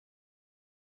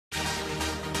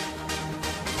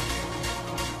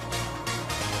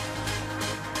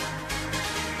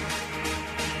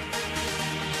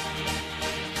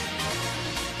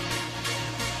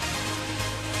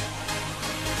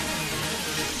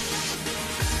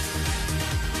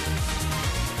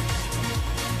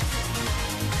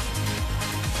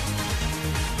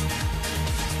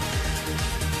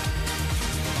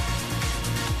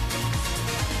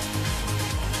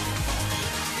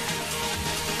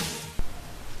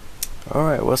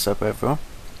Alright, what's up everyone?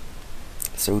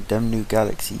 So them new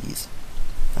galaxies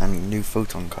and new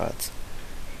photon cards.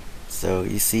 So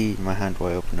you see my hand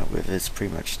what I open up with is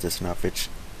pretty much just an average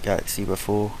galaxy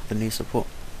before the new support.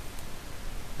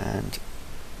 And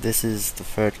this is the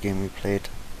third game we played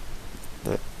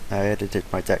that I edited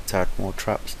my deck to add more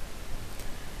traps.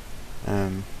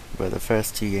 Where the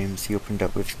first two games he opened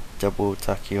up with double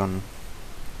tachyon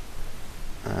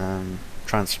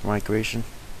transmigration,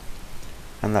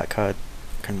 and that card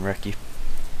can wreck you.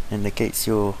 Indicates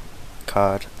your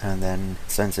card and then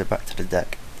sends it back to the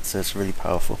deck, so it's really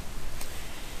powerful.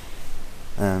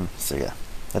 So yeah,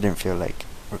 I didn't feel like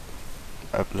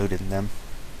uploading them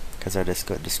because I just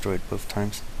got destroyed both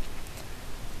times.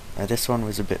 This one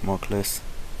was a bit more close.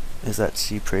 It's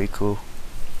actually pretty cool.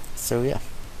 So yeah,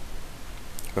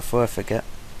 before I forget,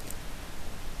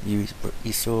 you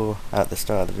saw at the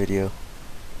start of the video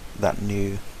that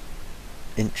new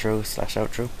intro slash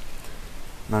outro,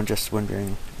 and I'm just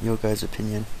wondering your guys'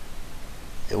 opinion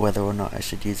whether or not I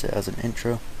should use it as an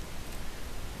intro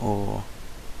or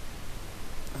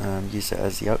use it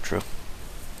as the outro,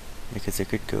 because it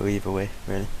could go either way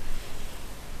really.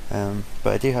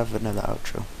 But I do have another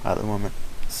outro at the moment,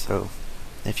 so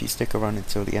if you stick around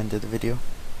until the end of the video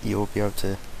you'll be able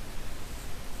to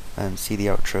see the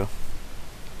outro.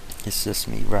 It's just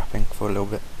me rapping for a little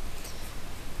bit,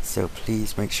 so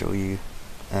please make sure you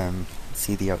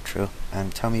see the outro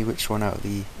and tell me which one out of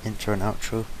the intro and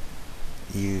outro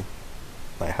you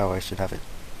like, how I should have it.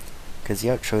 Because the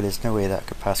outro, there's no way that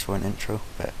could pass for an intro,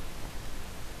 but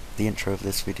the intro of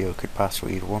this video could pass for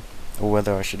either one, or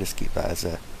whether I should just keep that as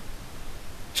a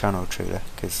channel trailer,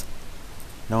 because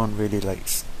no one really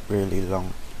likes really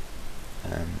long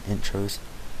intros,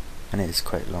 and it is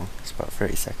quite long. It's about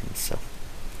 30 seconds, so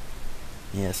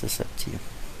yes, it's up to you.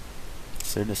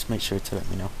 So just make sure to let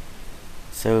me know.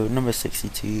 So number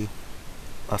 62,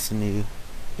 that's a new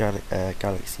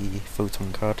Galaxy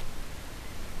Photon card.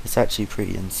 It's actually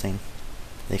pretty insane.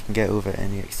 They can get over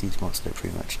any Xyz monster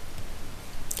pretty much,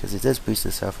 because it does boost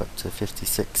itself up to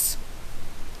 56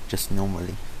 just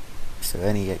normally. So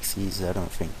any Xyz, I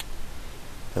don't think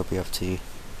they'll be able to,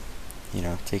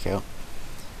 take out.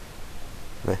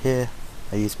 But here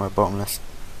I use my bottomless.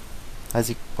 I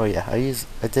did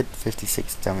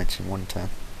 56 damage in one turn,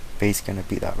 but he's gonna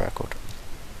beat that record.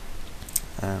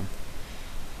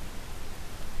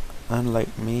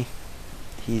 Unlike me,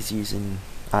 he's using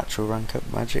actual rank up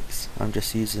magics. I'm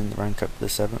just using the rank up the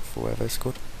 7th or whatever it's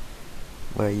called,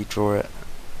 where you draw it,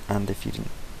 and if you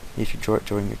draw it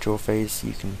during your draw phase,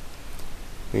 you can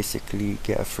basically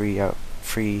get a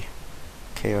free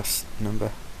chaos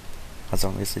number, as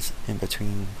long as it's in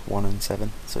between 1 and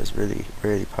 7. So it's really,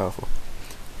 really powerful.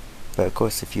 But of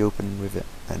course, if you open with it,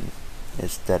 then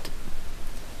it's dead.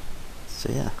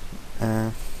 So yeah,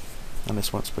 and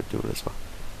this one's per duel as well.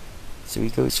 So he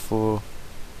goes for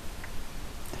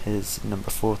his number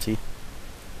 40,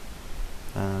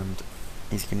 and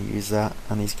he's going to use that,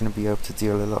 and he's going to be able to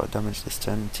deal a lot of damage this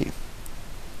turn too.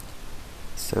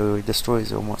 So he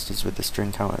destroys all monsters with the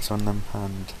string counters on them,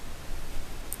 and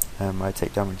I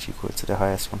take damage equal to the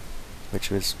highest one, which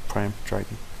was Prime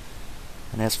Dragon,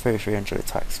 and it has 3300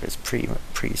 attacks, so it's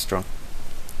pretty strong.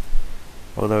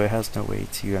 Although it has no way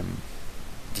to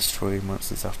destroy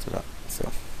monsters after that. So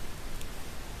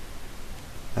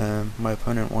my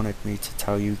opponent wanted me to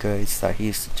tell you guys that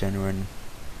he's the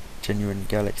genuine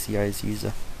Galaxy Eyes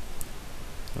user,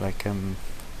 like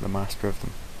the master of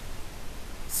them.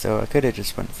 So I could have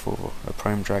just went for a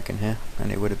Prime Dragon here,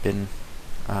 and it would have been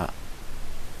at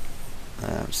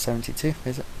 72,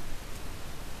 is it?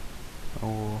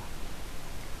 Or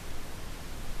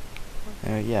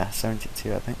yeah,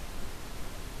 72 I think.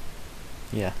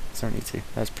 Yeah, 72,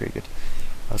 that's pretty good.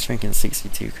 I was thinking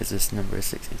 62 because this number is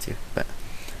 62, but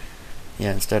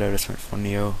yeah, instead I just went for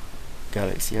Neo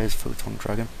Galaxy Eyes Photon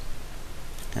Dragon,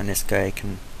 and this guy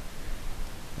can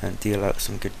deal out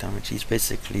some good damage. He's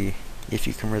basically, if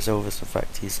you can resolve his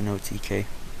effect, he's an OTK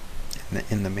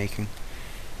in the making.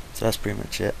 So that's pretty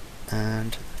much it,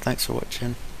 and thanks for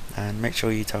watching, and make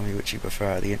sure you tell me which you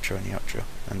prefer, the intro and the outro,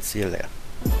 and see you later.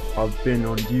 I've been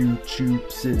on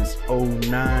YouTube since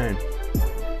 '09,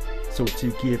 so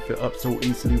to give it up so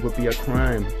easily would be a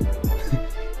crime.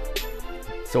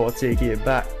 So I'll take it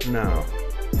back now.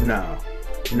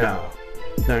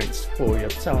 Thanks for your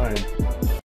time.